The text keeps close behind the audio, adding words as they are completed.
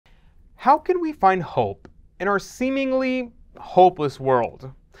How can we find hope in our seemingly hopeless world?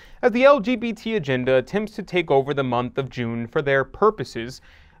 As the LGBT agenda attempts to take over the month of June for their purposes,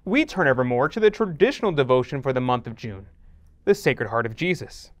 we turn ever more to the traditional devotion for the month of June, the Sacred Heart of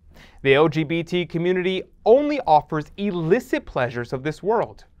Jesus. The LGBT community only offers illicit pleasures of this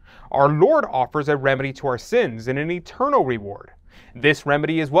world. Our Lord offers a remedy to our sins and an eternal reward. This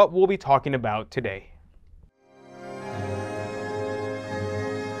remedy is what we'll be talking about today.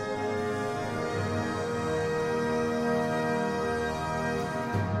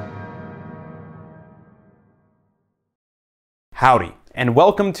 Howdy, and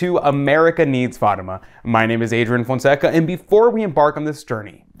welcome to America Needs Fatima. My name is Adrian Fonseca, and before we embark on this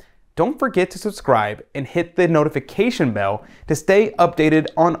journey, don't forget to subscribe and hit the notification bell to stay updated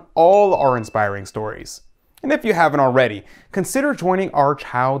on all our inspiring stories. And if you haven't already, consider joining our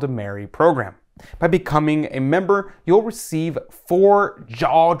Child of Mary program. By becoming a member, you'll receive 4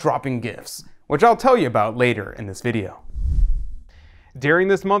 jaw-dropping gifts, which I'll tell you about later in this video. During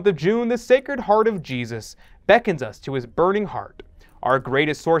this month of June, the Sacred Heart of Jesus beckons us to his burning heart, our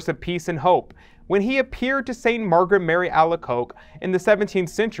greatest source of peace and hope. When he appeared to Saint Margaret Mary Alacoque in the 17th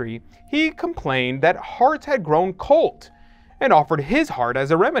century, he complained that hearts had grown cold and offered his heart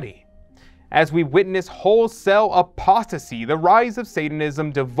as a remedy. As we witness wholesale apostacy, the rise of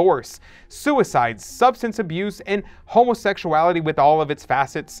Satanism, divorce, suicide, substance abuse, and homosexuality with all of its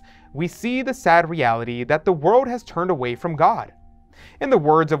facets, we see the sad reality that the world has turned away from God. In the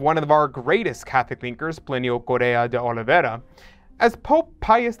words of one of our greatest Catholic thinkers, Plinio Corrêa de Oliveira, as Pope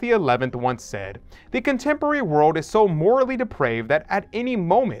Pius XI once said, the contemporary world is so morally depraved that at any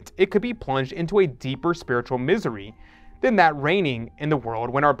moment it could be plunged into a deeper spiritual misery than that reigning in the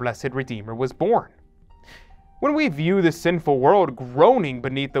world when our blessed Redeemer was born. When we view the sinful world groaning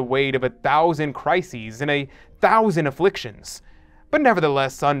beneath the weight of 1,000 crises and 1,000 afflictions, but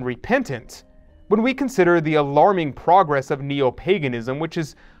nevertheless unrepentant, when we consider the alarming progress of neo-paganism, which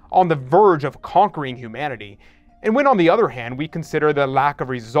is on the verge of conquering humanity, and when on the other hand we consider the lack of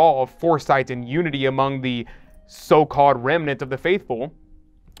resolve, foresight, and unity among the so-called remnant of the faithful,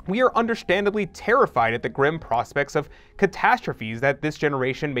 we are understandably terrified at the grim prospects of catastrophes that this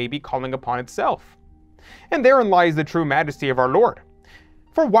generation may be calling upon itself. And therein lies the true majesty of our Lord.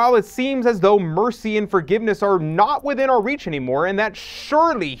 For while it seems as though mercy and forgiveness are not within our reach anymore, and that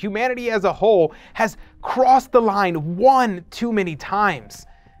surely humanity as a whole has crossed the line one too many times,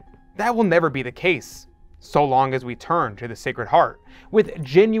 that will never be the case, so long as we turn to the Sacred Heart with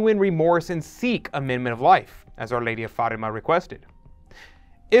genuine remorse and seek amendment of life, as Our Lady of Fatima requested.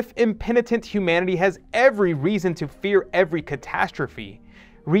 If impenitent humanity has every reason to fear every catastrophe,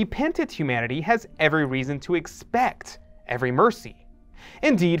 repentant humanity has every reason to expect every mercy.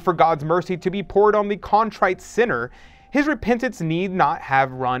 Indeed, for God's mercy to be poured on the contrite sinner, his repentance need not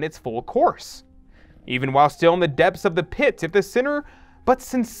have run its full course. Even while still in the depths of the pit, if the sinner but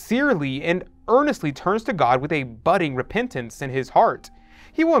sincerely and earnestly turns to God with a budding repentance in his heart,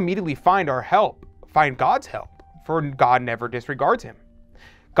 he will immediately find God's help, for God never disregards him.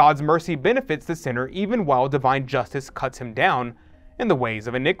 God's mercy benefits the sinner even while divine justice cuts him down in the ways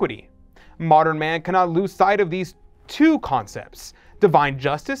of iniquity. Modern man cannot lose sight of these two concepts: divine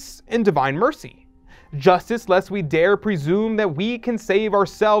justice and divine mercy. Justice, lest we dare presume that we can save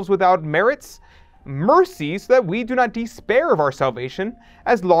ourselves without merits. Mercy, so that we do not despair of our salvation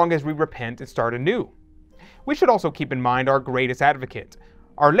as long as we repent and start anew. We should also keep in mind our greatest advocate,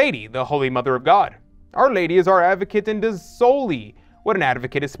 Our Lady, the Holy Mother of God. Our Lady is our advocate and does solely what an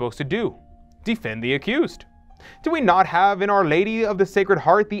advocate is supposed to do: defend the accused. Do we not have in Our Lady of the Sacred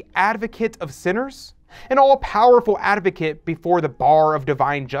Heart the advocate of sinners? An all-powerful advocate before the bar of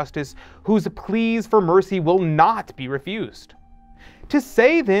divine justice, whose pleas for mercy will not be refused. To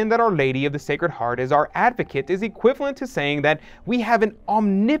say then that Our Lady of the Sacred Heart is our advocate is equivalent to saying that we have an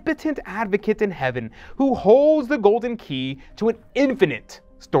omnipotent advocate in heaven who holds the golden key to an infinite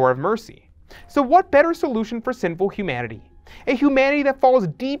store of mercy. So what better solution for sinful humanity? A humanity that falls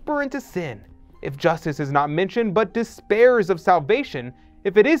deeper into sin if justice is not mentioned, but despairs of salvation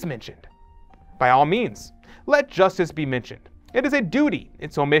if it is mentioned. By all means, let justice be mentioned. It is a duty.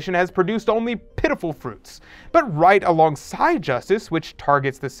 Its omission has produced only pitiful fruits. But right alongside justice, which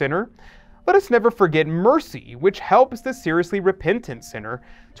targets the sinner, let us never forget mercy, which helps the seriously repentant sinner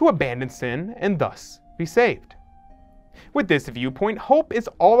to abandon sin and thus be saved. With this viewpoint, hope is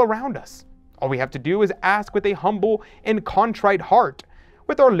all around us. All we have to do is ask with a humble and contrite heart,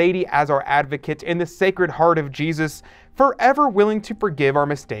 with Our Lady as our advocate in the Sacred Heart of Jesus, forever willing to forgive our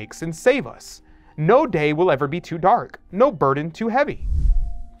mistakes and save us. No day will ever be too dark, no burden too heavy.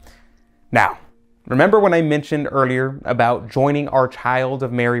 Now, Remember when I mentioned earlier about joining our Child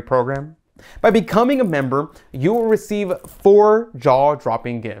of Mary program? By becoming a member, you will receive 4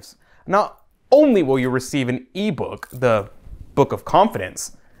 jaw-dropping gifts. Not only will you receive an ebook, the Book of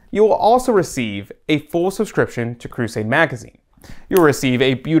Confidence, you will also receive a full subscription to Crusade magazine. You'll receive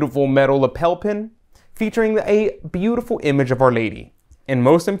a beautiful metal lapel pin featuring a beautiful image of Our Lady. And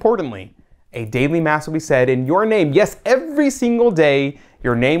most importantly, a daily mass will be said in your name. Yes, every single day,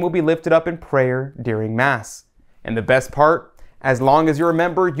 your name will be lifted up in prayer during Mass. And the best part, as long as you're a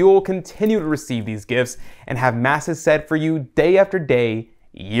member, you will continue to receive these gifts and have Masses said for you day after day,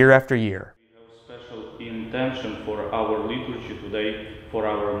 year after year. We have special intention for our liturgy today, for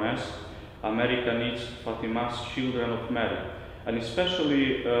our Mass. America needs Fatima's Children of Mary. And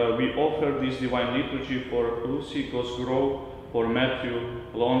especially we offer this Divine Liturgy for Lucy Cosgrove, for Matthew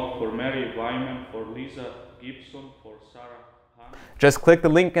Long, for Mary Wyman, for Lisa Gibson, for Sarah Hunt. Just click the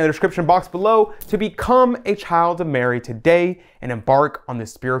link in the description box below to become a Child of Mary today and embark on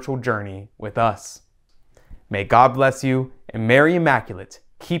this spiritual journey with us. May God bless you and Mary Immaculate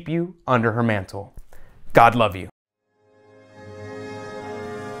keep you under her mantle. God love you.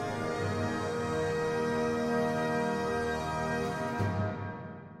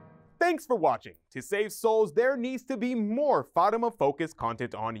 Thanks for watching. To save souls, there needs to be more Fatima-focused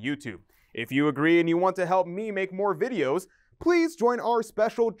content on YouTube. If you agree and you want to help me make more videos, please join our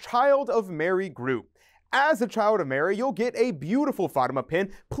special Child of Mary group. As a Child of Mary, you'll get a beautiful Fatima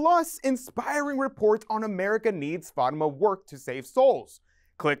pin, plus inspiring reports on America Needs Fatima work to save souls.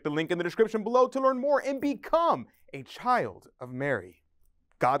 Click the link in the description below to learn more and become a Child of Mary.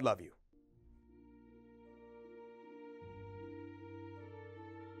 God love you.